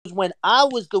because when I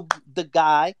was the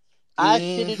guy, I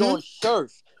shitted on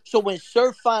Surf. So when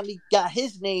Surf finally got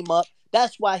his name up,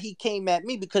 that's why he came at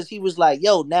me, because he was like,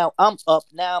 yo, now I'm up.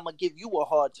 Now I'm going to give you a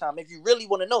hard time. If you really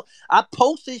want to know, I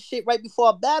posted shit right before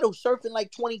I battled Surf in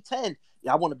like 2010.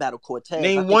 Yeah, I want to battle Cortez.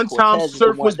 Name one time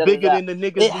Surf was bigger than the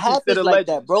niggas it happens like legends.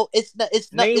 That, bro. It's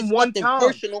nothing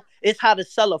personal. It's how to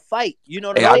sell a fight. You know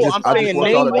what I mean? I'm saying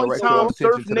name one time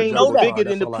Surf name was bigger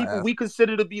than the people we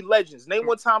consider to be legends. Name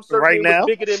one time Surf name was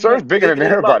bigger than Surf bigger than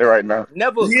everybody right now.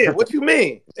 Never. Yeah, what you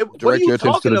mean? What are you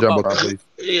talking about?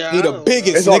 Yeah, he the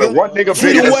biggest. It's only one nigga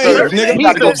bigger than Surf. Nigga. You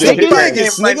gotta go get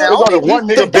biggest, nigga. There's only one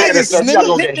nigga bigger than Surf. You gotta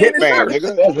go get Hitman,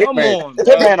 nigga. Come on,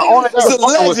 Hitman, the only thing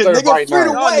fucking with Surf right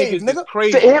now. Nigga,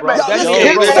 crazy, bro. Let's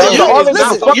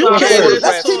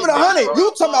keep it 100.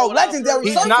 You talking about legendary?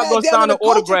 He's not gonna sign an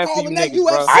autograph for you niggas,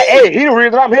 bro. Hey, he the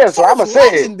reason I'm here, so I'ma say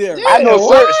it. I know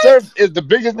Surf is the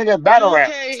biggest nigga in battle rap.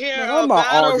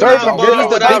 Surf is the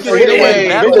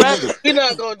biggest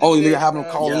nigga. Oh, you nigga having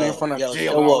him calling in front of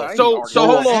jail. So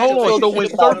hold on. So when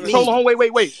Surf, hold on,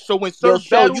 wait. So when Surf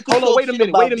battle, hold on, wait a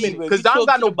minute, because I don't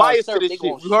got no bias to this shit.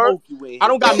 You heard? I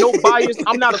don't got no bias.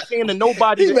 I'm not a fan of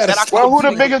nobody. Well, who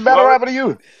the biggest battle rapper to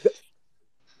you?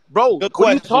 Bro, what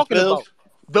are you talking about?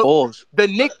 The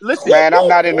Nick, listen. Man, I'm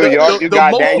not in New York.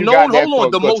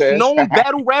 The most known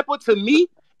battle rapper to me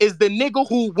is the nigga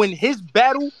who, when his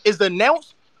battle is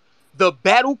announced, the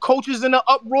battle coach is in the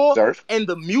uproar, and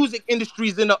the music industry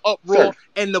is in the uproar,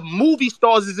 and the movie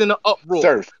stars is in the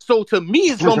uproar. So to me,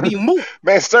 it's gonna be Mook.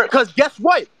 Man, because guess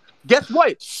what?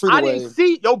 I didn't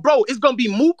see, bro. It's gonna be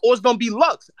Mook or it's gonna be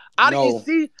Lux. I didn't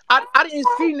see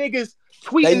niggas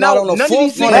tweeting out none of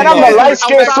these niggas. Man, I'm a light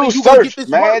skinned too, Surf.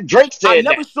 Man, Drake said I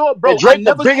never saw, bro. Drake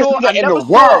the biggest nigga in the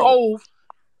world.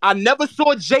 I never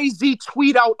saw Jay-Z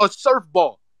tweet out a Surf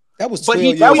ball. That was 12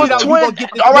 years ago.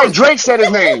 All right, Drake said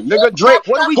his name. Nigga, Drake.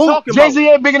 What are we talking about? Jay-Z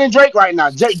ain't bigger than Drake right now.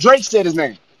 Drake said his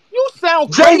name. You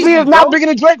sound crazy. Jay-Z is not bigger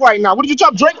than Drake right now. What did you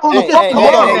talk? Drake on the fucking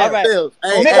world.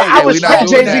 Nigga, I respect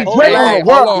Jay-Z. Drake on the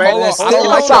world, man. That's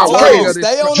how crazy.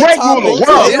 Drake on the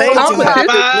world.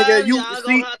 Nigga, you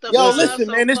see, listen,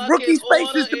 man. This rookie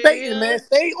space is debating, man.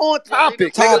 Stay on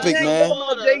topic, man.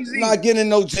 I'm not getting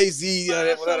no Jay-Z.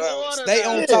 Stay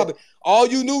on topic. All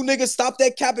you new niggas, stop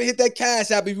that cap and hit that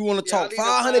cash app if you want to talk.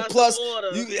 500 plus.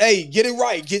 Get it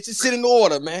right. Get your shit in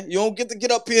order, man. You don't get to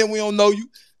get up here and we don't know you.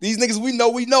 These niggas, we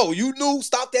know. You knew,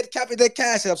 stop that cap and that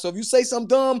cash app. So if you say something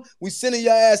dumb, we sending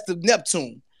your ass to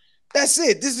Neptune. That's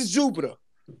it. This is Jupiter.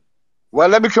 Well,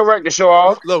 let me correct the show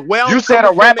off. Look, you said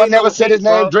a rapper never said his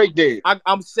name, Drake did.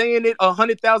 I'm saying it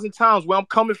 100,000 times. Where I'm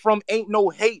coming from ain't no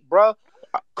hate, bro.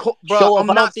 Bro, I'm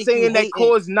not saying that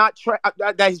Cause not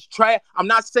that he's trash. I'm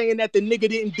not saying that the nigga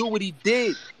didn't do what he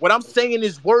did. What I'm saying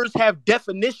is words have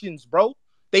definitions, bro.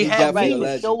 They have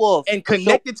meanings. And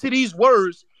connected to these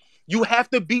words, you have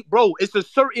to be, bro. It's a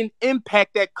certain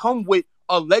impact that come with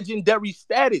a legendary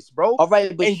status, bro. All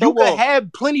right, but and you can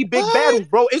have plenty big battles,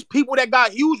 bro. It's people that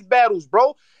got huge battles,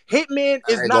 bro. Hitman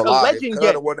is not a legend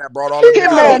yet.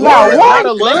 Hitman, now what? Not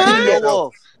a legend yet.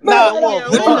 Nah,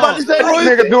 what you about to say? This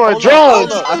nigga doing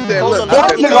drugs. I said, look, this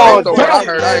nigga on drugs.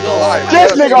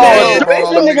 This nigga on drugs.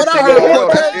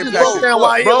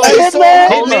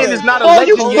 Hitman is not a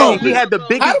legend yet. He had the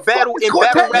biggest battle in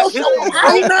battle rap history.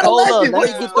 He's not a legend.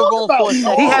 Let me get the room for a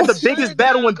second. He had the biggest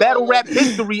battle in battle rap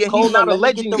history, and he's not a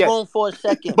legend yet. For a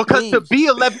second, because to be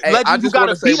a legend, you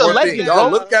gotta be a legend, bro.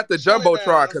 Look at the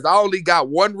Jumbotron, because I only got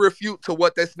one refute to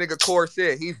what this nigga Core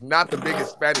said. He's not the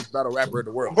biggest Spanish battle rapper in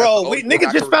the world. Bro, we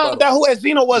niggas just found out who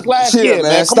Zeno was last year,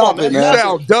 man. Come Stop on, it, man. You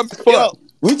sound dumb as fuck.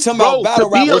 We talking about battle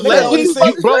rappers.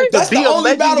 That's the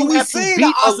only battle we seen.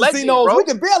 The Assassinos. We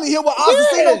can barely hear what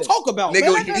Assassino talk about.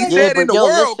 Nigga, he said in the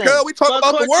world, cuz. We talk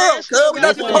about the world, cuz. We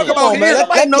not just talking about him.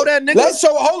 Everybody know that nigga. Let's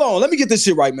show. Hold on. Let me get this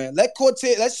shit right, man. Let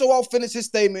Cortez. Let's Showoff finish his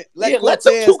statement. Let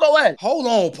them two go at. Hold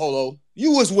on, Polo.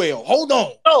 You as well. Hold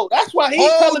on. No, that's why he's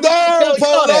telling me to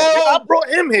tell you that. I brought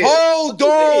him here. Hold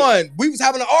on. We was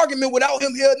having an argument without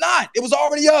him here or not. It was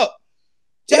already up.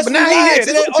 Just but now he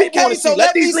here. Okay, so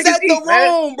let me set the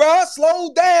room, bro.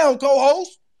 Slow down,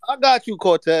 co-host. I got you,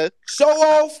 Cortez.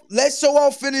 Showoff. Let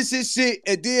Showoff finish his shit,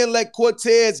 and then let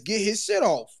Cortez get his shit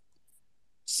off.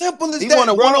 Simple as that, bro. He want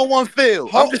a one-on-one feel.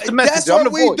 I'm just a messenger.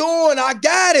 That's what we doing. I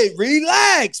got it.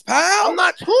 Relax, pal. I'm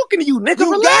not talking to you, nigga.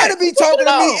 You relax. gotta be talking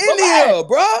to me in here,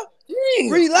 bro.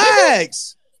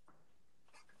 Relax.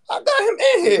 I got him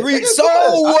in here. So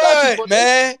what,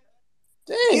 man?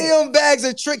 Give him bags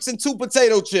of tricks and 2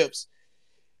 potato chips.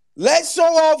 Let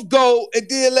Showoff go and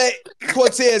then let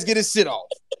Cortez get his shit off.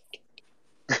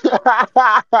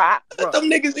 Let them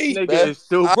niggas eat, man.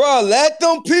 Bro, let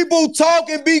them people talk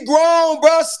and be grown,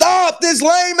 bro. Stop this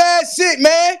lame ass shit,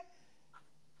 man.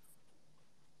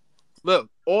 Look,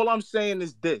 all I'm saying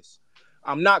is this.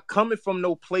 I'm not coming from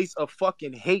no place of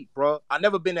fucking hate, bro. I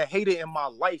never been a hater in my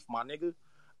life, my nigga.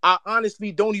 I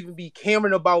honestly don't even be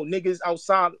caring about niggas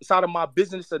outside of my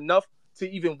business enough to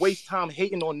even waste time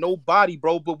hating on nobody,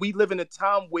 bro. But we live in a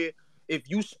time where if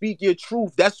you speak your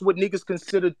truth, that's what niggas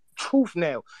consider truth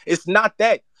now. It's not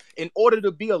that. In order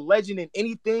to be a legend in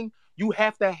anything, you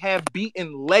have to have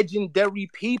beaten legendary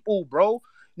people, bro.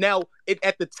 Now,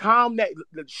 at the time that,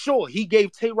 sure, he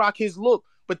gave Tay-Rock his look,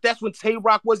 but that's when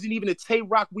Tay-Rock wasn't even a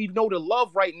Tay-Rock we know to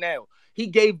love right now. He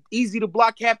gave Easy the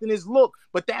Block Captain his look,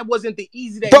 but that wasn't the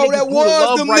Easy that bro, niggas that do was to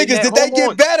love them right niggas. now. Did they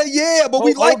get better? Yeah, but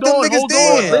we like them niggas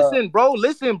then.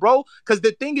 Listen, bro. Because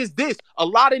the thing is this. A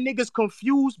lot of niggas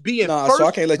confuse being first so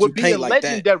I can't let you with being like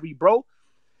legendary, bro.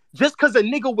 Just because a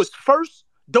nigga was first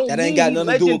don't that mean ain't got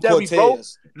nothing to do with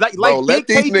Cortez. Bro. Like let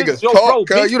these niggas talk,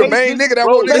 cuz you the main nigga that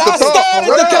want niggas to talk. I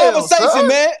started the conversation,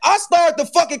 man. I started the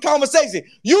fucking conversation.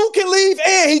 You can leave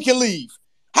and he can leave.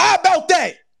 How about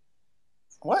that?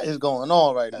 What is going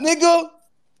on right now? Nigga,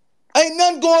 ain't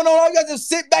nothing going on. You gotta just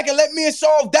sit back and let me and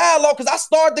Showoff dialogue because I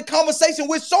started the conversation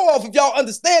with Showoff. If y'all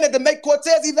understand it, to make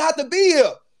Cortez even have to be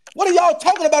here. What are y'all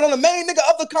talking about on the main nigga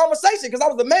of the conversation? Because I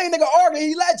was the main nigga arguing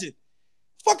he legend.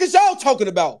 Fuck is y'all talking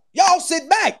about? Y'all sit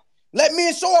back. Let me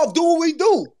and Showoff do what we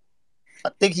do.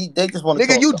 I think they just want to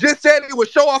nigga, you just said it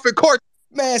was Showoff and Cortez.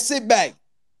 Man, sit back.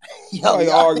 I ain't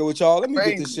arguing with y'all. Let me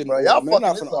get this shit in order, man. I'm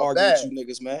not finna argue with you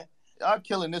niggas, man. Y'all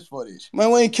killing this footage. Man,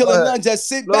 we ain't killing nothing. Just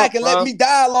sit back and let me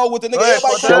dialogue with the nigga.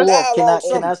 Everybody show off.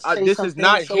 Can I say this some is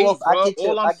not hate, bro.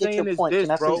 All I'm saying is this,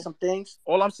 Can I bro. say some things?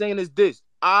 All I'm saying is this.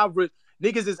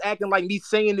 Niggas is acting like me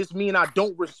saying this mean I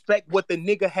don't respect what the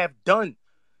nigga have done.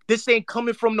 This ain't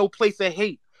coming from no place of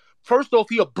hate. First off,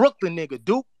 he a Brooklyn nigga,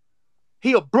 dude.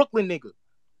 He a Brooklyn nigga.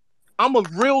 I'm a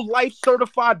real life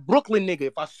certified Brooklyn nigga.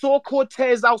 If I saw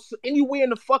Cortez out anywhere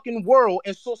in the fucking world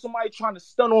and saw somebody trying to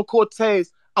stun on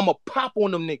Cortez, I'ma pop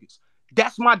on them niggas.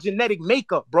 That's my genetic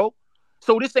makeup, bro.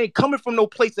 So this ain't coming from no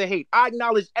place of hate. I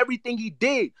acknowledge everything he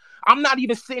did. I'm not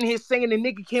even sitting here saying the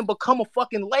nigga can become a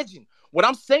fucking legend. What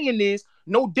I'm saying is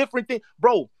no different than,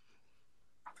 bro,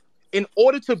 in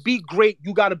order to be great,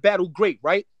 you got to battle great,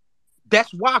 right?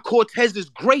 That's why Cortez is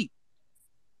great.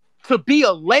 To be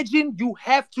a legend, you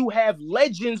have to have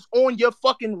legends on your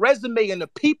fucking resume. And the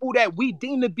people that we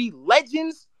deem to be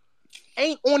legends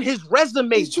ain't on his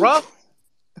resume, bro.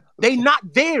 They not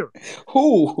there.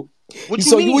 Who? What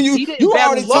you mean? You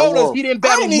already told us. He didn't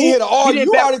battle. I ain't even here to argue.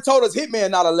 You already told us Hitman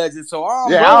not a legend. So I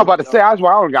was about to say, that's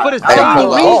why I don't got it. For the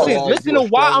same reason. Listen to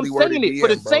why I'm saying it. For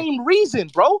the same reason,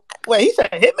 bro. Wait, he said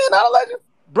Hitman not a legend?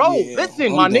 Bro,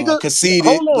 listen, my nigga. Conceded,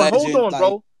 hold on, legend,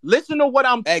 bro. Listen to what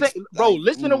I'm saying, bro.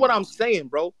 Listen to what I'm saying,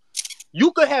 bro.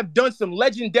 You could have done some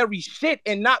legendary shit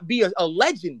and not be a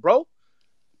legend, bro.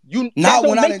 You not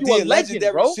when I did a legend,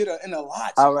 bro. Shit in a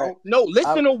lot, all right. No,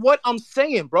 listen to what I'm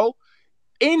saying, bro.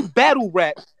 In battle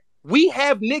rap, we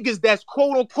have niggas that's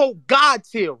quote unquote God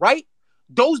tier, right?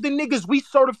 Those the niggas we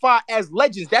certify as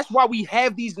legends. That's why we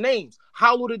have these names: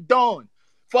 Hollow the Dawn,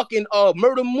 fucking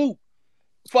Murder Mook,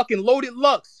 fucking Loaded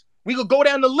Lux. We could go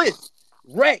down the list.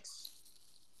 Rex,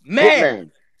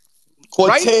 Man,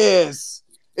 Cortez.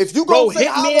 Right? If you go say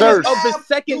Hitman is of the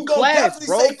second class,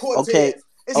 bro. Okay.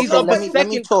 He's of the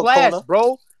second class,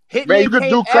 bro. Hitman, man, you could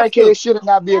do crackhead shit and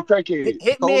not be a crackhead.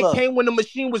 Hitman came when the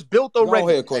machine was built already. Go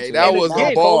ahead, Cortez. Hey, that was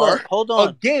a bar. Hold on.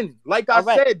 Again, like I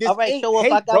said, this ain't Showoff,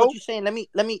 hate, I got bro. what you're saying.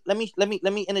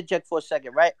 Let me interject for a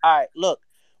second, right? All right, look.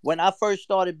 When I first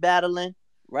started battling,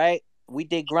 right, we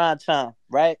did Grind Time,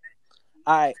 right?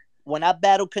 All right. When I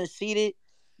battled Conceited,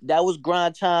 that was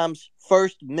Grind Time's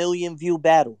first million-view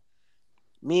battle.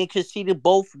 Me and Conceited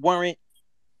both weren't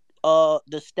the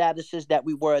statuses that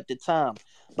we were at the time.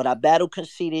 But I battled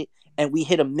Conceited and we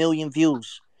hit 1 million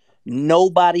views.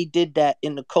 Nobody did that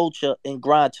in the culture in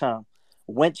Grind Time.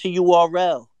 Went to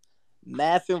URL.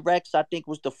 Math and Rex, I think,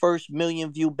 was the first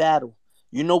million-view battle.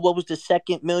 You know what was the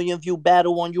second million-view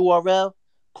battle on URL?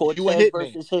 Cortez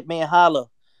versus Hitman Holla.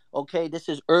 Okay, this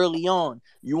is early on.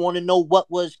 You want to know what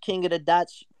was King of the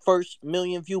Dot's first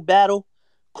million-view battle?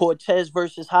 Cortez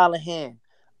versus Hollahan.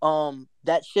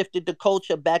 That shifted the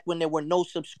culture back when there were no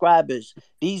subscribers.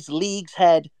 These leagues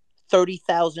had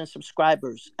 30,000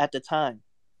 subscribers at the time.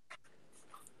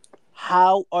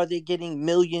 How are they getting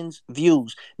millions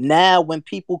views? Now, when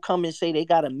people come and say they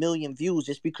got 1,000,000 views,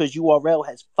 it's because URL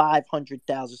has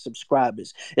 500,000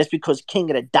 subscribers. It's because King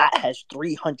of the Dot has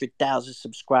 300,000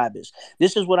 subscribers.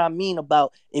 This is what I mean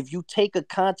about if you take a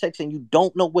context and you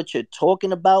don't know what you're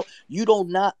talking about, you do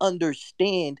not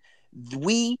understand.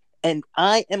 And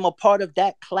I am a part of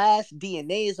that class.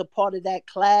 DNA is a part of that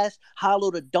class.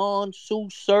 Hollow the Dawn, Sue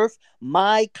Surf,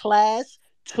 my class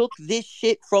took this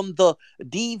shit from the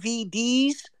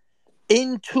DVDs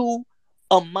into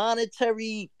a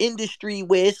monetary industry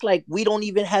where it's like we don't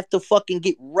even have to fucking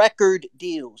get record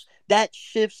deals. That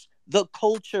shifts the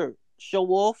culture.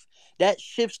 Showoff. That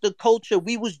shifts the culture.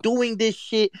 We was doing this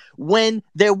shit when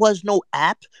there was no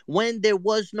app, when there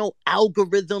was no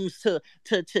algorithms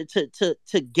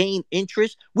to gain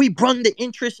interest. We brung the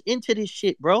interest into this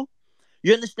shit, bro.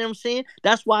 You understand what I'm saying?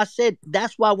 That's why I said,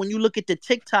 that's why when you look at the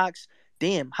TikToks,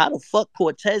 damn, how the fuck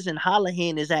Cortez and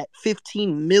Hollahan is at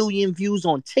 15 million views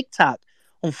on TikTok?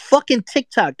 On fucking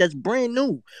TikTok, that's brand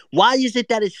new. Why is it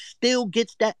that it still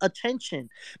gets that attention?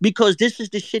 Because this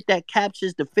is the shit that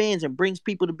captures the fans and brings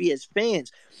people to be as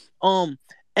fans.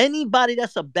 Anybody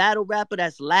that's a battle rapper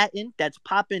that's Latin, that's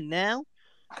popping now,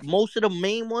 most of the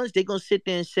main ones, they're gonna sit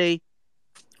there and say,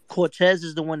 Cortez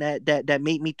is the one that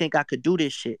made me think I could do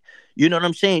this shit. You know what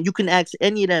I'm saying? You can ask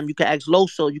any of them. You can ask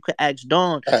Loso. You can ask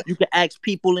Don. You can ask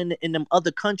people in them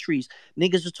other countries.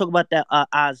 Niggas just talk about that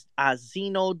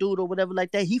Azino dude or whatever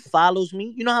like that. He follows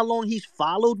me. You know how long he's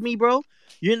followed me, bro?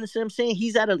 You understand what I'm saying?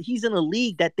 He's in a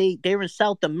league that they're in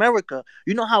South America.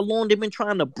 You know how long they've been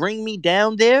trying to bring me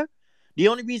down there? The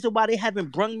only reason why they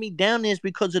haven't brung me down there is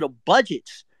because of the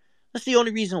budgets. That's the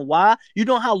only reason why. You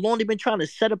know how long they've been trying to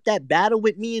set up that battle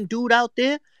with me and dude out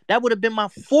there? That would have been my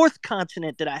 4th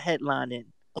continent that I headlined in.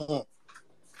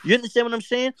 You understand what I'm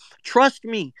saying? Trust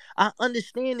me. I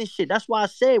understand this shit. That's why I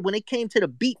said when it came to the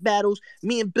beat battles,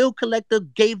 me and Bill Collector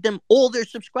gave them all their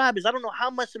subscribers. I don't know how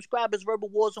much subscribers Verbal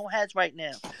Warzone has right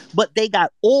now, but they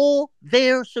got all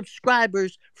their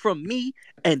subscribers from me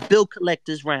and Bill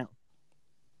Collector's round.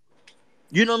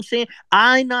 You know what I'm saying?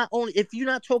 If you're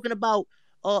not talking about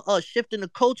shifting the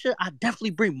culture, I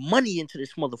definitely bring money into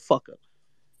this motherfucker.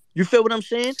 You feel what I'm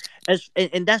saying?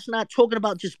 And that's not talking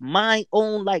about just my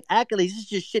own like accolades. It's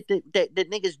just shit that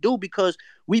niggas do because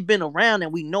we've been around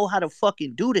and we know how to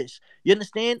fucking do this. You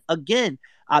understand? Again,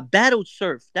 I battled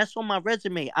Surf. That's on my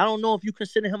resume. I don't know if you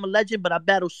consider him a legend, but I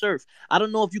battled Surf. I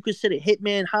don't know if you consider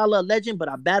Hitman Holla a legend, but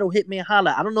I battled Hitman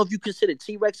Holla. I don't know if you consider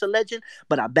T-Rex a legend,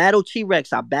 but I battled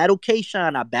T-Rex. I battled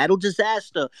K-Shine. I battled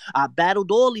Disaster. I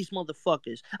battled all these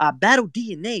motherfuckers. I battled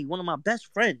DNA, one of my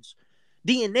best friends.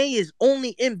 DNA is only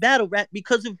in battle rap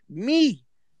because of me.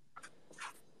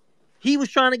 He was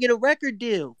trying to get a record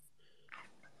deal.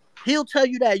 He'll tell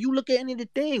you that. You look at any of the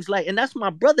things, like, and that's my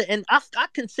brother, and I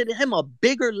consider him a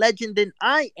bigger legend than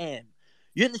I am.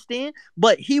 You understand?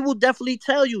 But he will definitely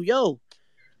tell you, yo,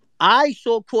 I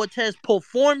saw Cortez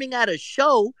performing at a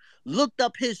show, looked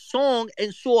up his song,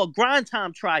 and saw a Grind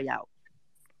Time tryout.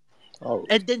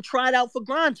 And then tried out for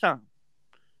Grind Time.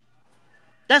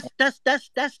 That's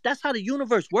how the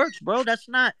universe works, bro.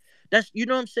 You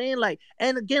know what I'm saying? Like,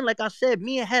 and again, like I said,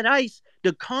 me and Head Ice,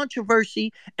 the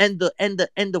controversy and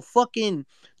the fucking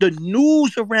the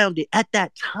news around it at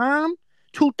that time,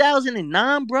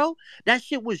 2009, bro, that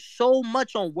shit was so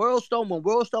much on World Star when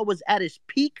World Star was at its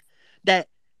peak that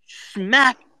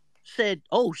Smack said,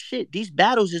 oh shit, these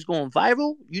battles is going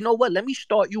viral. You know what? Let me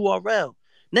start URL.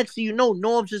 Next thing you know,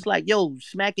 Norm's is like, yo,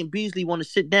 Smack and Beasley want to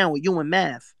sit down with you and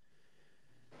Math.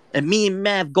 And me and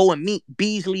Mav go and meet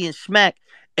Beasley and Smack.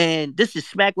 And this is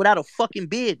Smack without a fucking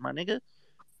beard, my nigga.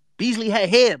 Beasley had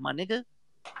hair, my nigga.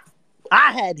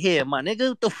 I had hair, my nigga.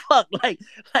 What the fuck? Like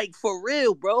for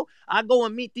real, bro. I go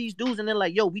and meet these dudes and they're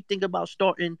like, yo, we think about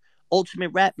starting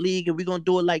Ultimate Rap League and we're going to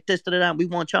do it like this. We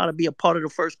want y'all to be a part of the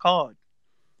first card.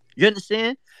 You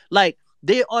understand? Like,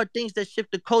 there are things that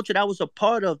shift the culture that I was a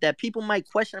part of that people might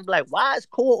question and be like, why is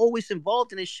Cole always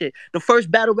involved in this shit? The first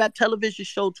battle rap television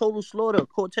show, Total Slaughter,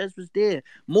 Cortez was there.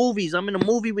 Movies, I'm in a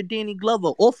movie with Danny Glover,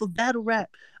 off of battle rap.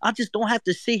 I just don't have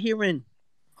to sit here and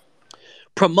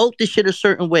promote this shit a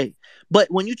certain way.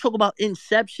 But when you talk about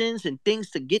inceptions and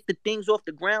things to get the things off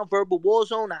the ground, Verbal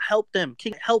Warzone, I help them.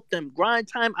 King help them. Grind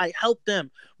Time, I help them.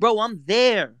 Bro, I'm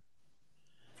there.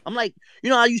 I'm like,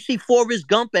 you know how you see Forrest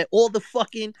Gump at all the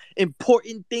fucking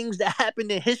important things that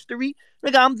happened in history?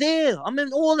 Nigga, I'm there. I'm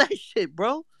in all that shit,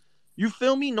 bro. You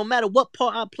feel me? No matter what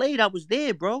part I played, I was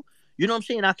there, bro. You know what I'm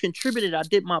saying? I contributed. I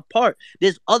did my part.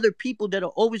 There's other people that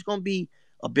are always going to be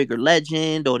a bigger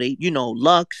legend, or they, you know,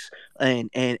 Lux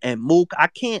and Mook. I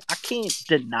can't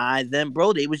deny them,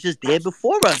 bro. They was just there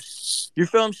before us. You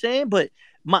feel what I'm saying? But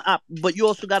But you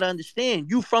also got to understand,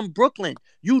 you from Brooklyn.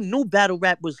 You knew battle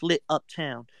rap was lit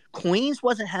uptown. Queens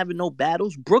wasn't having no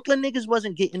battles. Brooklyn niggas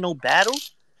wasn't getting no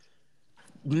battles.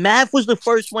 Math was the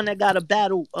first one that got a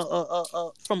battle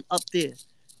from up there.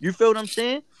 You feel what I'm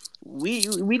saying? We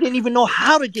didn't even know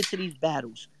how to get to these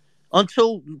battles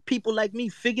until people like me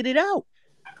figured it out.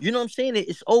 You know what I'm saying?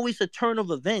 It's always a turn of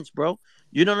events, bro.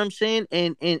 You know what I'm saying?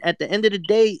 And at the end of the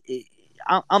day,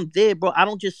 I'm there, bro. I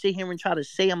don't just sit here and try to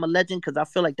say I'm a legend because I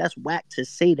feel like that's whack to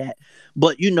say that.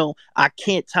 But, I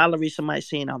can't tolerate somebody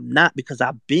saying I'm not because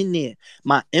I've been there.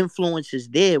 My influence is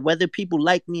there. Whether people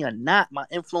like me or not, my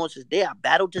influence is there. I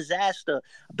battled Disaster.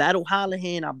 I battled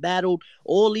Hollahan. I battled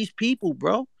all these people,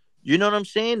 bro. You know what I'm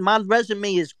saying? My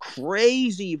resume is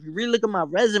crazy. If you really look at my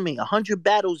resume, 100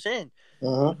 battles in.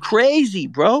 Crazy,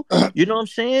 bro. You know what I'm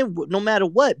saying? No matter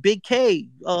what, Big K,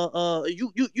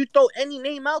 you throw any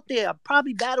name out there, I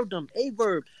probably battled them.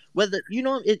 Averb, whether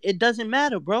it doesn't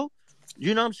matter, bro.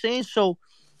 You know what I'm saying? So,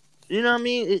 you know what I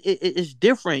mean? It's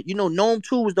different. Gnome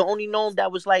 2 was the only gnome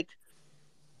that was like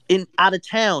in out of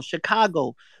town,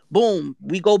 Chicago. Boom,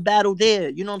 we go battle there.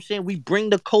 You know what I'm saying? We bring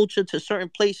the culture to certain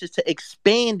places to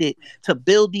expand it, to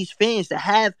build these fans, to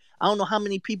have, I don't know how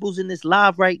many people's in this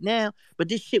live right now, but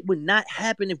this shit would not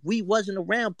happen if we wasn't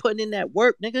around putting in that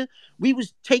work, nigga. We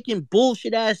was taking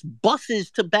bullshit ass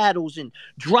buses to battles and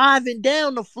driving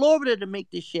down to Florida to make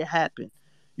this shit happen.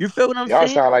 You feel what I'm Y'all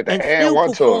saying? sound like the And and still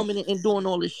one tour. performing and doing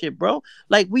all this shit, bro.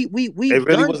 Like we've It really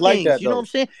done was like things. that, You know what I'm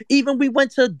saying? Even we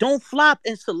went to Don't Flop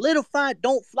and solidified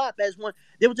Don't Flop as one.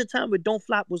 There was a time where Don't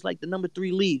Flop was like the number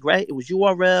 3 league, right? It was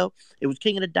URL, it was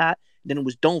King of the Dot, then it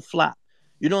was Don't Flop.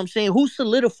 You know what I'm saying? Who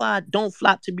solidified Don't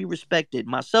Flop to be respected?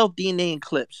 Myself, DNA, and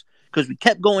Clips. Because we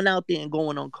kept going out there and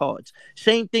going on cards.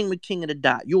 Same thing with King of the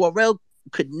Dot. URL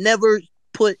could never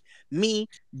put me,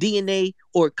 DNA,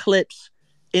 or Clips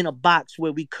in a box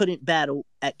where we couldn't battle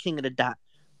at King of the Dot.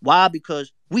 Why?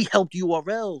 Because we helped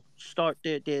URL start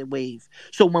their wave.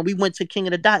 So when we went to King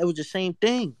of the Dot, it was the same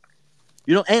thing.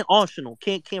 And Arsenal.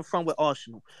 Can't front with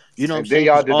Arsenal. You know what I'm And then saying?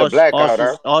 y'all Because did the blackout,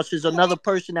 huh? Arsenal's another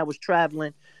person that was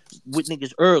traveling with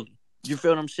niggas early. You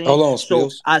feel what I'm saying? Hold on, so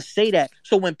Spills. I say that.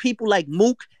 So when people like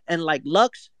Mook and like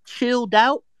Lux chilled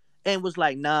out and was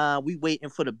like, nah, we waiting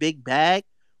for the big bag.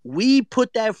 We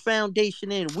put that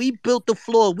foundation in. We built the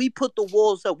floor. We put the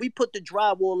walls up. We put the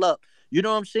drywall up. You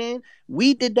know what I'm saying?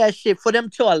 We did that shit for them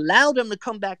to allow them to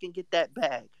come back and get that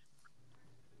bag.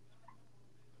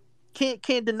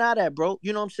 Can't deny that, bro.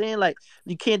 You know what I'm saying? Like,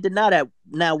 you can't deny that.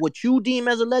 Now, what you deem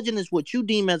as a legend is what you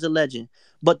deem as a legend.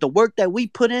 But the work that we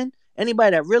put in,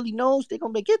 anybody that really knows, they're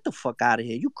gonna be, get the fuck out of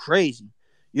here. You crazy.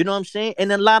 You know what I'm saying?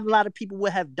 And a lot of people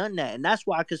would have done that. And that's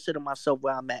why I consider myself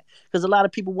where I'm at. Because a lot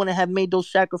of people wouldn't have made those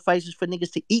sacrifices for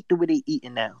niggas to eat the way they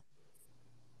eating now.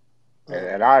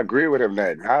 And I agree with him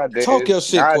that Talk your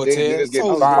shit, nowadays Cortez. niggas getting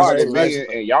Told these niggas 500 you was million,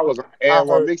 legend. and y'all was on and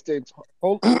one mixtape.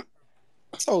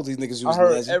 Told these niggas you I was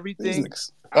heard legend. everything.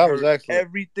 That was excellent.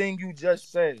 Everything you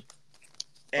just said,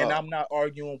 and I'm not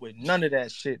arguing with none of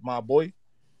that shit, my boy.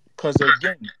 Cause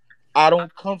again, I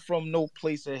don't come from no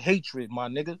place of hatred, my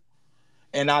nigga.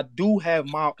 And I do have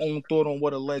my own thought on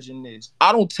what a legend is.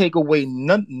 I don't take away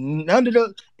none of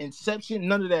the inception,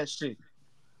 none of that shit.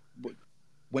 But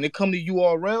when it come to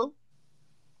URL,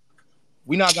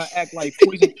 we not gonna act like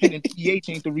Poison Pen and PH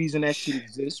ain't the reason that shit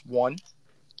exists. One,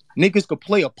 niggas could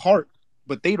play a part,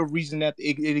 but they the reason that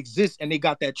it exists, and they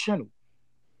got that channel.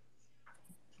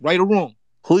 Right or wrong?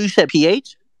 Who you said,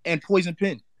 PH? And Poison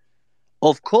Pen.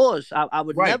 Of course, I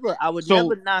would Right.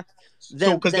 never knock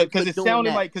them. Because it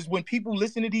sounded like, because when people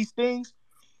listen to these things,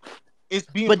 it's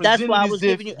being but that's presented why I as was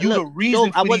if giving you. you Look, the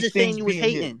reason I for these wasn't saying things you was being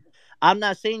hating. here. I'm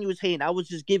not saying you was hating. I was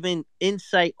just giving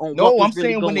insight on what No, was I'm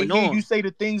really saying when they going hear on. you say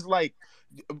the things like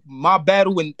my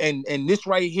battle and this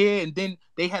right here, and then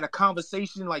they had a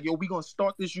conversation like, yo, we gonna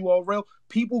start this URL.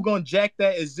 People gonna jack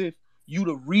that as if you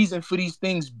the reason for these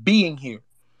things being here.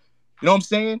 You know what I'm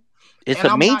saying? It's And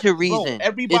a I'm not, major bro, reason.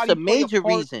 everybody It's a play major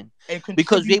part reason and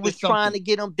because they contribute was to trying something. to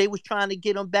get them. They was trying to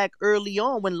get them back early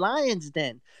on when Lions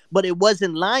Den, but it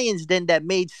wasn't Lions Den that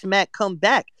made Smack come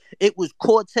back. It was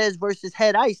Cortez versus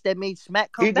Head Ice that made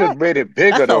Smack come He just back. made it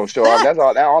bigger That's a though, Showoff. fact. That's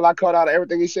all I caught out of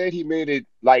everything he said. He made it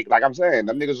like I'm saying,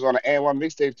 them niggas was on the and one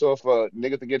mixtape tour for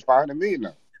niggas to get 500 million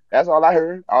now. That's all I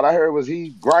heard. All I heard was he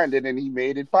grinded and he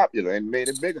made it popular and made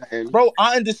it bigger. And Bro,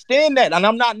 I understand that, and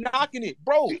I'm not knocking it,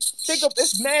 bro. Think of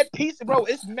it's mad piece, bro.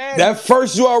 It's mad. That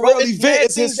first Bro, URL it's event mad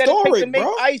is things that it takes to historic, make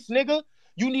bro. ice, nigga.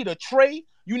 You need a tray,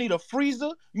 you need a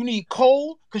freezer, you need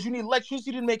coal, because you need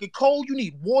electricity to make it cold. You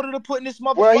need water to put in this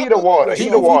well, he the motherfucker. water. We He You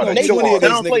the know, we need know water. He the 20 of water.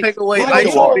 That these don't niggas. take away We I know ice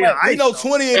get from all 20. being that. We ice, know though.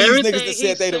 20 of these niggas that Everything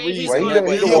said they the he's reason, Well, gonna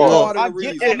but he he the a say. water. part of I the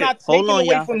get. reason. I'm not Hold taking on,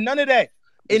 away y'all. from none of that.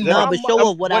 But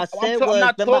Showoff, what I said was, I'm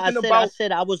not remember talking I about.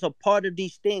 said I was a part of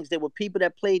these things. There were people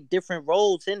that played different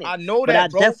roles in it. I know but that, I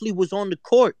bro. definitely was on the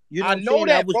court. You know what I'm saying?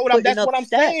 That, I was bro. putting That's up what I'm stats.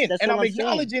 saying, That's and all I'm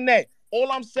acknowledging that.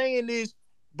 All I'm saying is,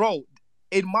 bro,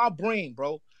 in my brain,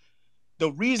 bro,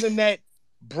 the reason that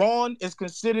Braun is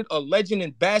considered a legend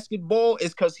in basketball is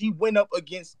because he went up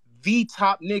against the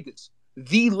top niggas,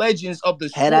 the legends of the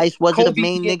sport. Head Ice wasn't Kobe the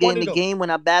main nigga in the game when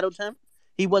I battled him.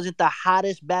 He wasn't the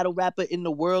hottest battle rapper in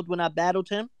the world when I battled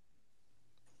him.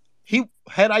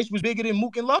 Head Ice was bigger than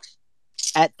Mook and Lux?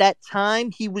 At that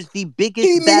time, he was the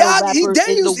biggest battle rapper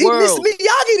in the world. He missed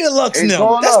Miyagi to Lux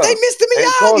now. That's they missed the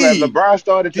Miyagi. Cola, LeBron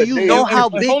started Do you know how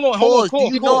big? Hold on,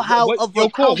 do you know how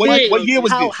what year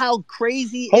was this? How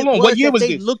crazy hold on, it what year was that was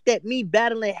they this? looked at me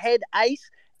battling Head Ice,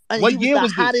 and what he was year the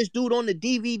was hottest dude on the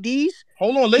DVDs.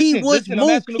 Hold on, listen. He was I'm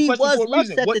asking He a question was for a Lux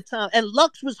reason. at the time, and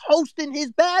Lux was hosting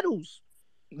his battles.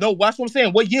 No, that's what I'm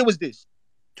saying. What year was this?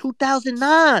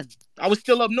 2009. I was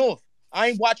still up north. I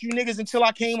ain't watch you niggas until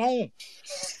I came home.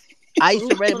 Ice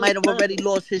might have already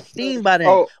lost his steam by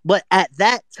then. But at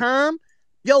that time,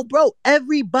 yo, bro,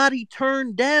 everybody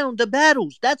turned down the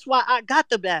battles. That's why I got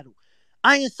the battle.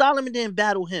 Iron Solomon didn't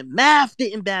battle him. Math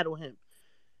didn't battle him.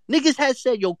 Niggas had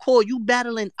said, yo, Core, you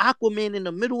battling Aquaman in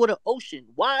the middle of the ocean.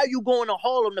 Why are you going to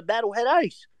Harlem to battle Head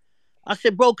Ice? I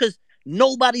said, bro, because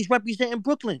nobody's representing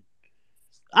Brooklyn.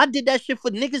 I did that shit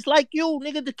for niggas like you,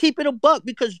 nigga, to keep it a buck,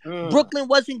 because Brooklyn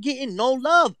wasn't getting no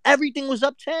love. Everything was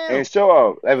uptown. And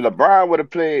Showoff, if LeBron would have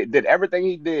did everything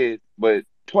he did, but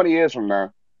 20 years from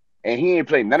now, and he ain't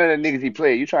played none of the niggas he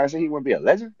played, you trying to say he wouldn't be a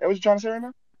legend? That what you trying to say right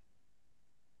now?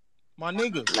 My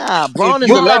nigga. Nah, Braun is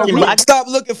a legend. Stop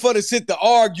looking for the shit to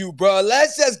argue, bro.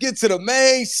 Let's just get to the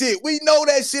main shit. We know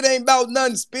that shit ain't about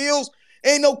nothing, Spills.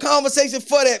 Ain't no conversation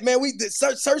for that, man.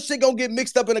 Certain shit gonna get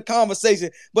mixed up in the conversation,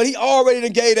 but he already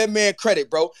done gave that man credit,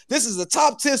 bro. This is a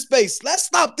top 10 space. Let's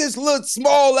stop this little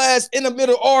small ass in the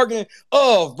middle arguing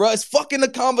bro. It's fucking the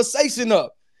conversation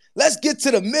up. Let's get to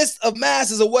the midst of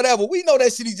masses or whatever. We know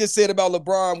that shit he just said about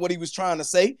LeBron, what he was trying to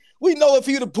say. We know if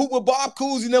he would have pooped with Bob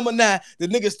Cousy number 9, the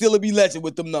nigga still would be legend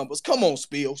with them numbers. Come on,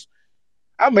 Spills.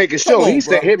 I'm making sure he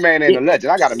said Hitman ain't a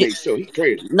legend. I gotta make sure he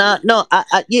crazy. No, I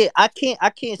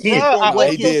can't speak on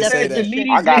what his definition.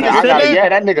 I gotta, yeah,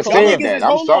 that nigga said that.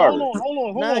 I'm sorry.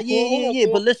 Hold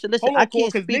on. But listen, I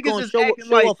can't speak on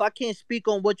Showoff. I can't speak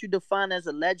on what you define as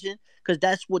a legend, because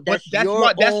that's what that's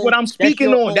what I'm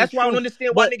speaking on. That's why I don't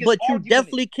understand why niggas. But you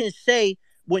definitely can say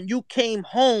when you came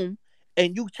home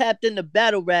and you tapped into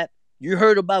battle rap, you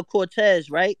heard about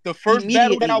Cortez, right? The first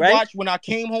battle that I watched when I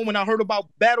came home and I heard about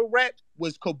battle rap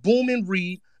was Kaboom and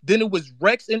Reed. Then it was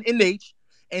Rex and NH.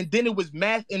 And then it was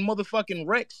Math and motherfucking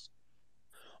Rex.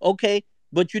 Okay,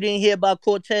 but you didn't hear about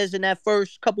Cortez in that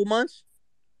first couple months?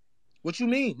 What you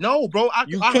mean? No, bro. I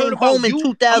came heard home about in you.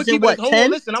 2000, what, 10, hold on,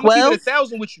 listen. I'm going to keep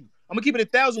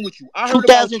it 1,000 with you. I heard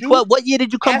about you. 2012. What year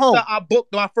did you come home? After I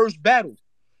booked my first battle.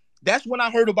 That's when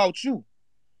I heard about you.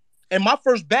 And my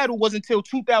first battle was until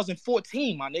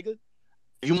 2014, my nigga.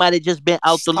 You might have just been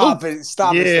out the loop.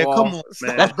 Stop it. Yeah, come on,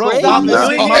 man. That's bro. crazy. My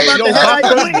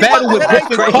first battle with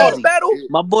Brooklyn Carter.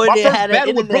 My boy didn't have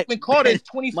battle with Brooklyn Carter is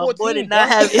 2014. My boy did not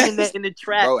have internet in the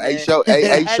trap. Bro, hey,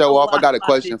 Showoff. I got a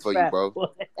question for you,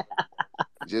 bro.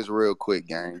 Just real quick,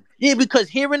 gang. Yeah, because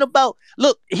hearing about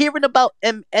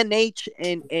MNH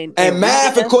and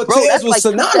Math and Cortez was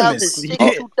synonymous.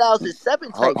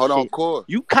 2007 type Hold on, shit. Core.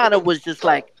 You kind of was just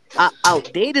like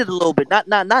outdated a little bit. Not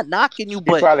knocking you,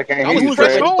 but you was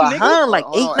already behind like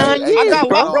 8-9 years, I got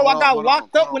bro.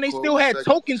 locked up when they still had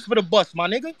tokens for the bus, my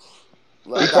nigga.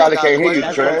 He probably can't hear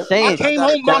you, Trev. I came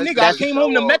home, my nigga. I came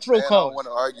home to Metro cars.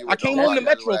 I came home to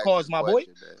Metro cars, my boy.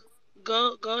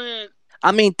 Go ahead.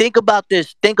 I mean, think about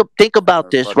this. Think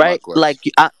about this, right? Like,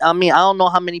 I mean, I don't know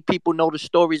how many people know the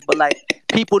stories, but like,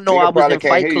 people know I was in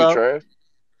Fight Club.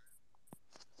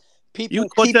 You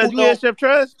hear Chef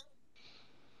Trez?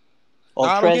 Oh,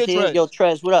 Trez here. Yo,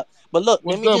 Trez, what up? But look,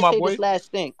 let me just say this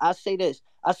last thing. I say this.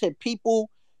 I said people,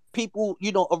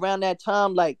 you know, around that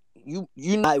time, like you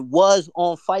know, I was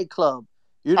on Fight Club.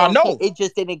 You know, I know. It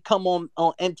just didn't come on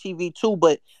MTV too.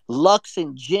 But Lux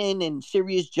and Jin and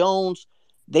Sirius Jones,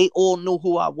 they all knew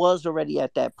who I was already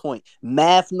at that point.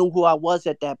 Math knew who I was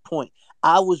at that point.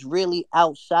 I was really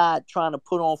outside trying to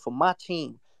put on for my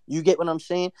team. You get what I'm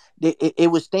saying?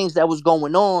 It was things that was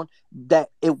going on that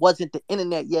it wasn't the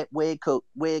internet yet where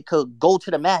it could go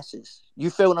to the masses. You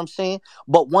feel what I'm saying?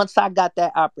 But once I got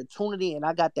that opportunity and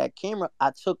I got that camera,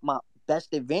 I took my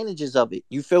best advantages of it.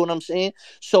 You feel what I'm saying?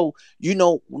 So, you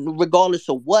know, regardless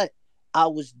of what, I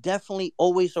was definitely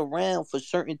always around for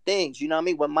certain things. You know what I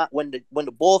mean? When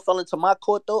the ball fell into my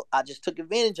court, though, I just took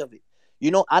advantage of it.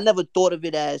 You know, I never thought of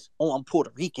it as, oh, I'm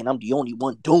Puerto Rican, I'm the only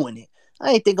one doing it.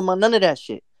 I ain't thinking about none of that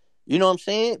shit. You know what I'm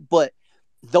saying? But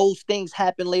those things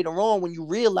happen later on when you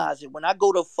realize it. When I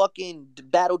go to fucking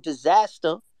Battle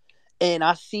Disaster and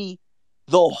I see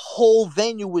the whole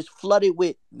venue was flooded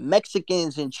with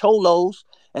Mexicans and cholos,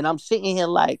 and I'm sitting here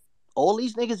like, all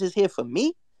these niggas is here for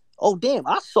me? Oh, damn,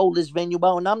 I sold this venue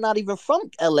out and I'm not even from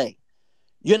LA.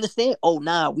 You understand? Oh,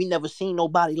 nah, we never seen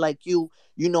nobody like you,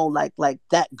 you know, like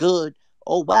that good.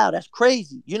 Oh, wow, that's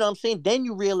crazy. You know what I'm saying? Then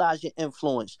you realize your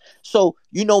influence. So,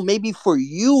 you know, maybe for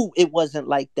you, it wasn't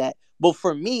like that. But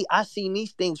for me, I seen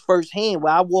these things firsthand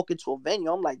where I walk into a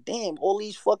venue. I'm like, damn, all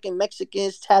these fucking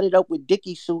Mexicans tatted up with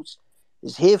Dickie suits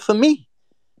is here for me.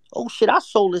 Oh, shit, I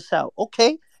sold this out.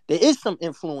 Okay, there is some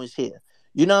influence here.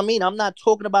 You know what I mean? I'm not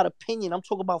talking about opinion. I'm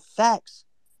talking about facts.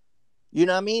 You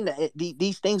know what I mean?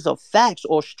 These things are facts.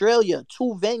 Australia,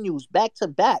 2 venues back to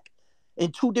back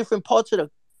in 2 different parts of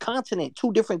the continent,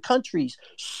 2 different countries,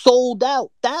 sold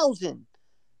out, 1,000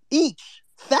 each.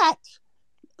 Facts.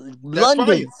 That's London,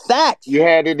 fire. facts. You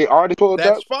had any artist pulled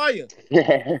That's up? fire.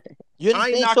 You I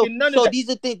ain't understand? knocking none of So that.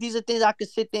 these are things I could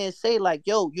sit there and say, like,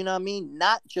 yo, you know what I mean?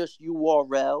 Not just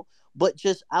URL, but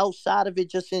just outside of it,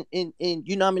 just in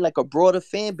you know what I mean, like a broader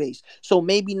fan base. So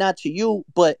maybe not to you,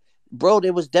 but bro,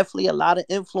 there was definitely a lot of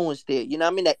influence there. You know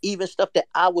what I mean? That even stuff that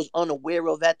I was unaware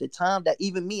of at the time, that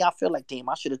even me, I feel like, damn,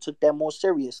 I should have took that more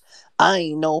serious. I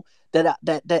ain't know that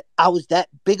I was that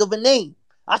big of a name.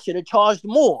 I should have charged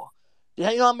more. You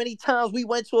know how many times we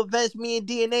went to events, me and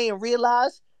DNA, and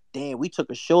realized, damn, we took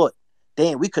a short.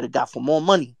 Damn, we could have got for more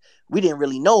money. We didn't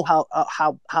really know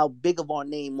how big of our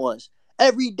name was.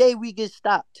 Every day we get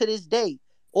stopped to this day.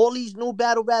 All these new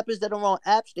battle rappers that are on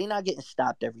apps, they not getting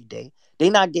stopped every day. They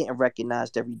not getting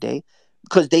recognized every day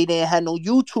because they didn't have no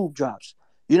YouTube drops.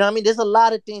 You know what I mean? There's a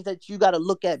lot of things that you got to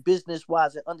look at business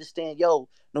wise and understand, yo,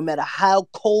 no matter how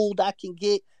cold I can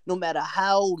get, no matter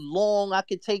how long I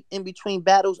can take in between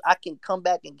battles, I can come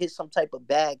back and get some type of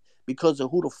bag because of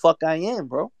who the fuck I am,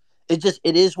 bro. It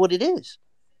is what it is.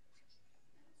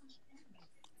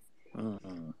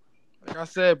 Like I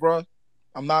said, bro,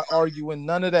 I'm not arguing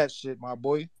none of that shit, my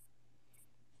boy.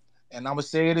 And I'm gonna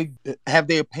say it, have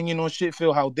their opinion on shit,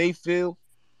 feel how they feel,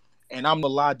 and I'm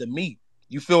gonna lie to me.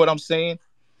 You feel what I'm saying?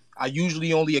 I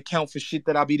usually only account for shit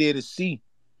that I'll be there to see. You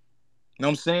know what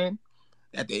I'm saying?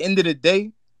 At the end of the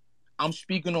day, I'm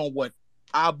speaking on what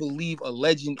I believe a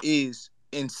legend is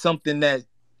in something that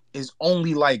is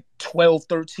only like 12,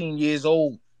 13 years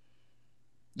old. You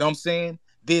know what I'm saying?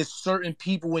 There's certain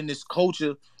people in this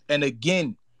culture, and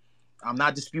again, I'm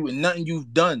not disputing nothing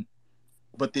you've done,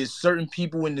 but there's certain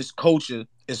people in this culture,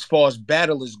 as far as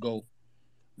battlers go,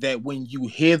 that when you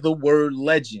hear the word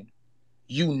legend,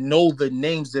 you know the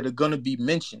names that are going to be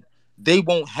mentioned. They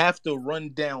won't have to run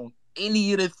down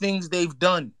any of the things they've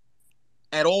done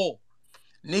at all.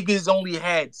 Niggas only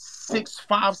had 6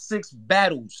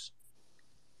 battles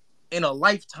in a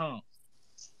lifetime.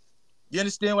 You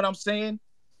understand what I'm saying?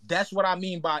 That's what I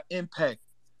mean by impact.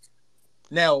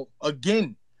 Now,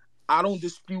 again, I don't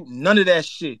dispute none of that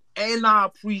shit. And I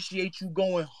appreciate you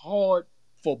going hard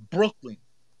for Brooklyn.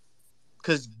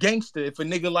 Because gangster, if a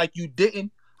nigga like you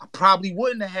didn't, I probably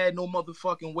wouldn't have had no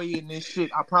motherfucking way in this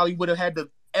shit. I probably would have had to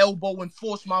elbow and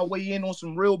force my way in on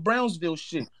some real Brownsville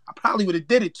shit. I probably would have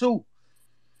did it too.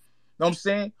 Know what I'm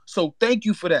saying? So thank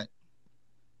you for that.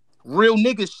 Real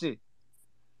nigga shit.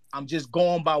 I'm just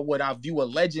going by what I view a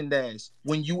legend as.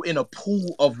 When you in a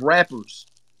pool of rappers,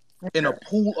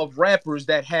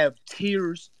 that have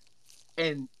tiers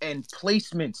and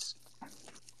placements.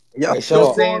 Yeah, You know what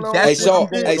I'm saying? That's what I'm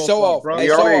going off of, bro. He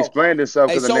already explained himself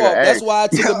because the nigga asked. That's why I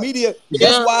took a media.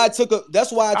 That's why I took a.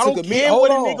 That's why I took a media. Hold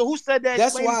Hold on. Nigga on. who said that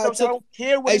That's explain why I himself. I took. don't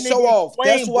care what Hey, a nigga show off.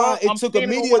 That's explain, why bro. it I'm took a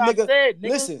standing on media what I nigga. said, nigga.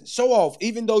 Listen, show off.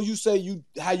 Even though you say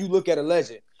how you look at a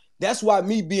legend. That's why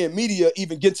me being media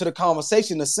even get to the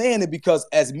conversation of saying it, because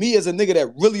as me as a nigga that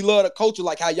really love the culture,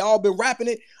 like how y'all been rapping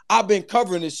it, I've been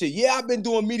covering this shit. Yeah, I've been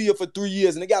doing media for 3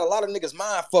 years and they got a lot of niggas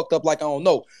mind fucked up like I don't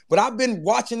know. But I've been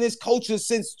watching this culture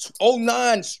since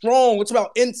 09 strong. It's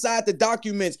about inside the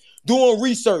documents, doing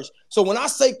research. So when I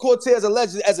say Cortez a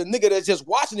legend as a nigga that's just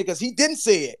watching it because he didn't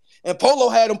say it, and Polo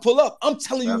had him pull up, I'm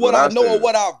telling you what I know or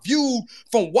what I viewed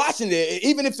from watching it,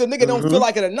 even if the nigga don't feel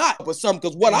like it or not, but something,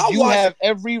 because what I watched. You have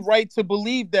every right to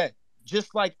believe that.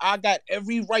 Just like I got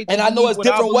every right to and I know it's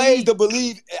different ways to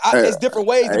believe. It's different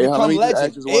ways to become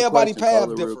legend. Everybody path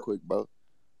different. Real quick, bro.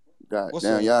 God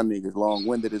damn, y'all niggas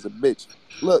long-winded as a bitch.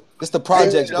 Look, it's the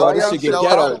projects, bro. This shit get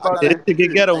ghetto. This shit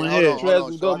get ghetto in here.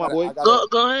 Hold on, go, my boy. Go ahead, I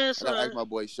gotta ask son. my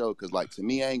boy Show, because, like, to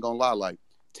me, I ain't gonna lie, like,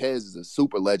 Tez is a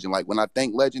super legend. Like when I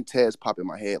think legend, Tez pop in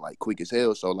my head like quick as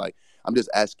hell. So like I'm just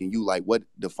asking you, like, what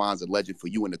defines a legend for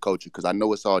you in the culture? Because I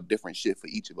know it's all different shit for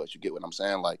each of us. You get what I'm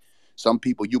saying? Like some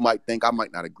people you might think I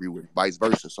might not agree with, vice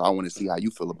versa. So I want to see how you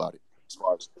feel about it. As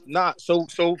far as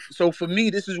So for me,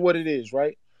 this is what it is,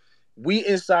 right? We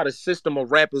inside a system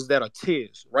of rappers that are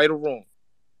tiers, right or wrong.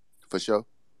 For sure.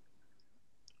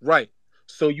 Right.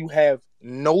 So you have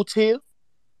no tier,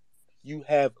 you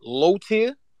have low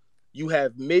tier, you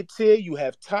have mid tier, you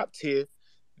have top tier,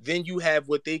 then you have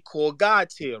what they call God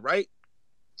tier, right?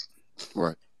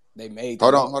 Right. They made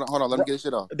Hold on. Let me get this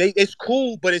shit off. It's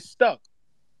cool, but it's stuck.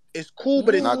 It's cool,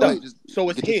 but it's stuck. Ahead, so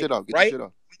it's get here, your shit off. Get right? your shit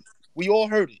off. We all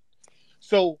heard it.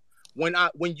 So when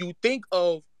you think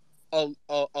of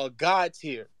a God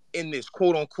tier in this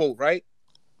quote unquote, right?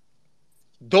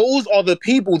 Those are the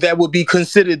people that would be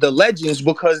considered the legends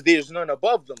because there's none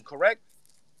above them, correct?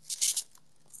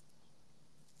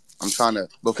 I'm trying to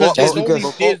because there's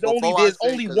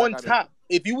only one top.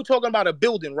 If you were talking about a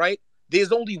building, right?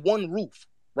 There's only one roof,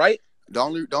 right? The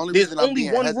only reason I'm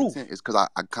being hesitant is because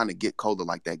I kind of get colder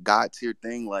like that God tier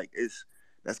thing. Like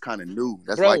that's kind of new.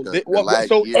 That's like the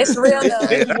last year. It's real.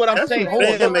 This is what I'm saying. Hold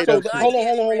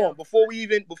on. Before we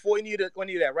need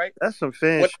that, right? That's some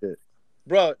fan shit,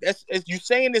 bro. That's you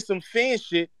saying there's some fan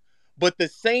shit, but the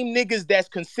same niggas that's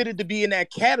considered to be in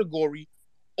that category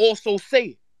also say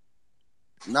it.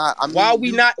 Nah, I mean, why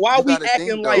we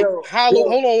acting like hollow?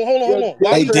 Hold on.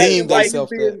 Why you being nice,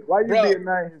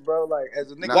 bro? Like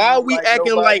as a nigga, why we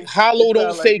acting like hollow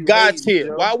don't say God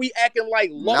tier? Why we acting like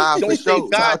low don't say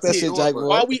God tier?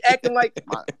 Why we acting like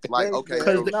okay?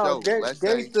 Let's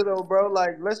say though, bro.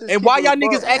 Like let's just. And why y'all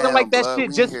niggas acting like that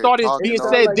shit just started being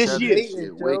said this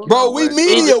year? Bro, we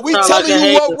media. We telling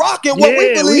you what rocking, what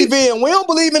we believe in. We don't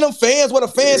believe in them fans. What a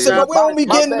fan say, but we don't be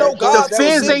getting no God. The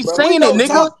fans ain't saying it,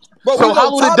 nigga. Bro, so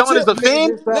Hollow the Don is a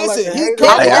fan? Listen, he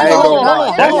called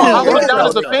Hollow the Don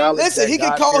is a fan? Listen, he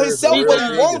can call himself what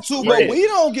he want to, but we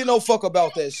don't give no fuck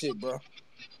about that shit, bro.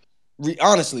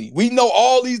 Honestly, we know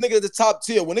all these niggas at the top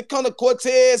tier. When it comes to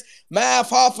Cortez, Mav,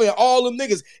 Hoffa, and all them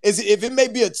niggas, if it may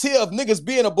be a tier of niggas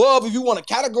being above, if you want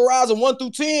to categorize them 1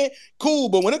 through 10, cool.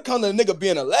 But when it comes to a nigga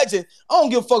being a legend, I don't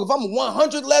give a fuck if I'm a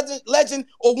 100 legend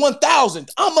or 1,000.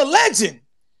 I'm a legend.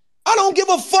 I don't give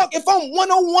a fuck if I'm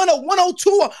 101 or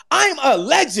 102. I'm a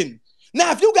legend.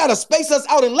 Now, if you got to space us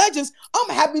out in legends, I'm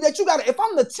happy that you got to. If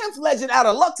I'm the 10th legend out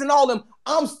of Lux and all them,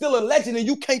 I'm still a legend and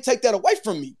you can't take that away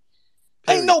from me.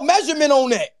 Ain't no measurement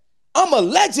on that. I'm a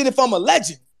legend if I'm a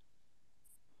legend.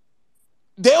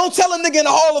 They don't tell a nigga in the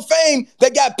Hall of Fame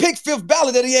that got picked 5th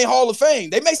ballot that he ain't Hall of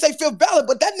Fame. They may say 5th ballot,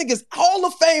 but that nigga's Hall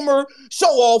of Famer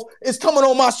Showoff is coming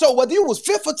on my show, whether you was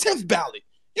 5th or 10th ballot.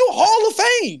 You Hall of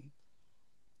Fame.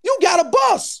 You got a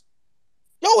bus.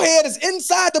 Your head is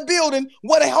inside the building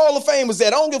where the Hall of Fame is at.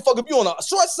 I don't give a fuck if you're on a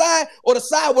short side or the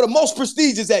side where the most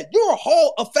prestige is at. You're a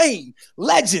Hall of Fame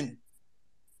legend.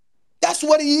 That's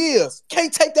what he is.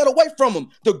 Can't take that away from him.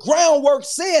 The groundwork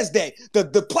says that.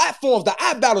 The platforms, the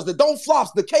iBattles, the Don't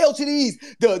Flops, the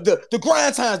KOTDs, the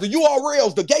grind times, the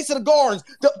URLs, the Gates of the Gardens,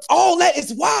 all that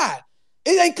is why.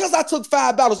 It ain't because I took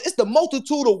 5 battles. It's the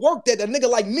multitude of work that a nigga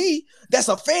like me that's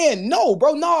a fan know,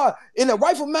 bro. Nah, in the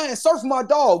Rifleman, Surf my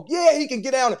dog. Yeah, he can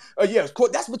get down.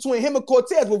 That's between him and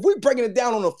Cortez. But if we breaking it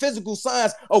down on the physical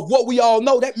science of what we all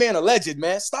know, that man a legend,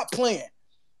 man. Stop playing.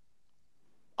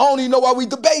 I don't even know why we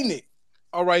debating it.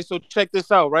 All right, so check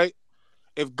this out, right?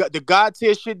 If the God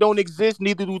tier shit don't exist,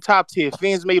 neither do top tier.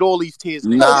 Fans made all these tiers.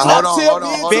 Nah, hold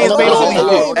on. Fans made all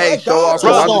these tiers. Hey, Showoff, I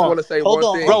just want to say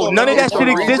one thing. Bro, none of that shit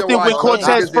existed when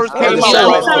Cortez first came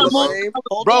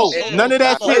out. Bro, none of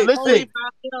that shit. Listen.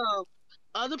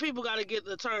 Other people got to get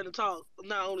the turn to talk,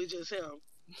 not only just him.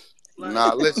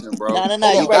 Nah, listen, bro. All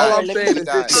I'm saying is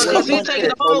this. He's taking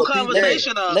the whole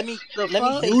conversation up. Let me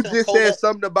say you just said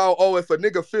something about, if a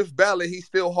nigga 5th ballot, he's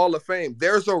still Hall of Fame.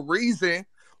 There's a reason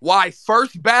why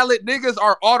first ballot niggas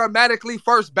are automatically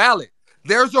first ballot.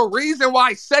 There's a reason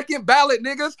why second ballot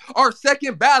niggas are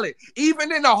second ballot.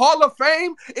 Even in the Hall of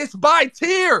Fame, it's by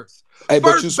tiers. Hey,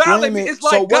 first but you screaming. It's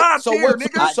like God tier,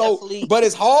 nigga. But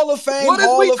it's Hall of Fame. What is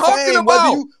Hall we of talking Fame,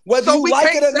 about? Whether you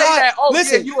like it or not.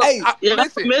 Listen,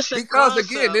 listen. Because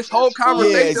again, this whole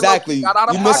conversation, exactly. got out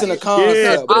of you missing a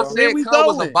concept. I said Cub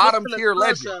was a bottom tier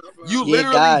legend. You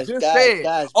literally just said,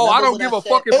 I don't give a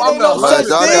fuck if I'm no such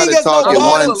thing as no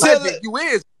bottom tier legend. You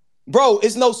is. Bro,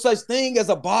 it's no such thing as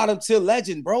a bottom tier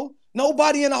legend, bro.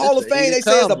 Nobody in the Hall of Fame, they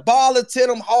say is a baller to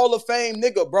them Hall of Fame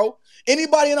nigga, bro.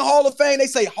 Anybody in the Hall of Fame, they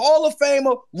say Hall of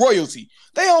Famer royalty.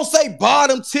 They don't say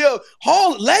bottom tier.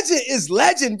 Legend is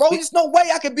legend, bro. There's no way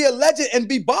I could be a legend and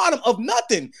be bottom of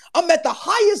nothing. I'm at the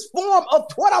highest form of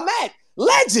what I'm at.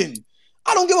 Legend.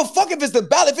 I don't give a fuck if it's the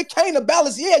ballot. If it came to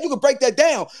ballots, yeah, you can break that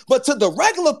down. But to the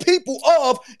regular people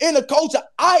in the culture,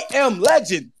 I am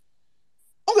legend.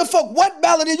 I don't give a fuck what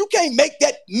ballot is. You can't make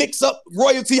that mix up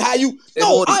royalty how you.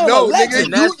 No, I am a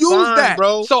legend. Nigga, you use that,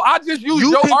 bro. So I just use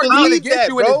your argument against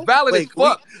you, and it's valid as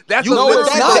fuck. That's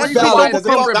that's not valid.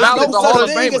 Valid the Hall of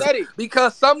Famers.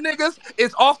 Because some niggas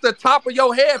is off the top of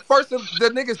your head first of the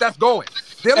niggas that's going.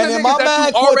 Them the niggas that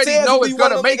you already know is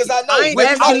gonna make it. I ain't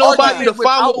asking nobody to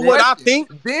follow what I think.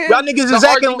 Y'all niggas is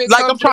acting like I'm trying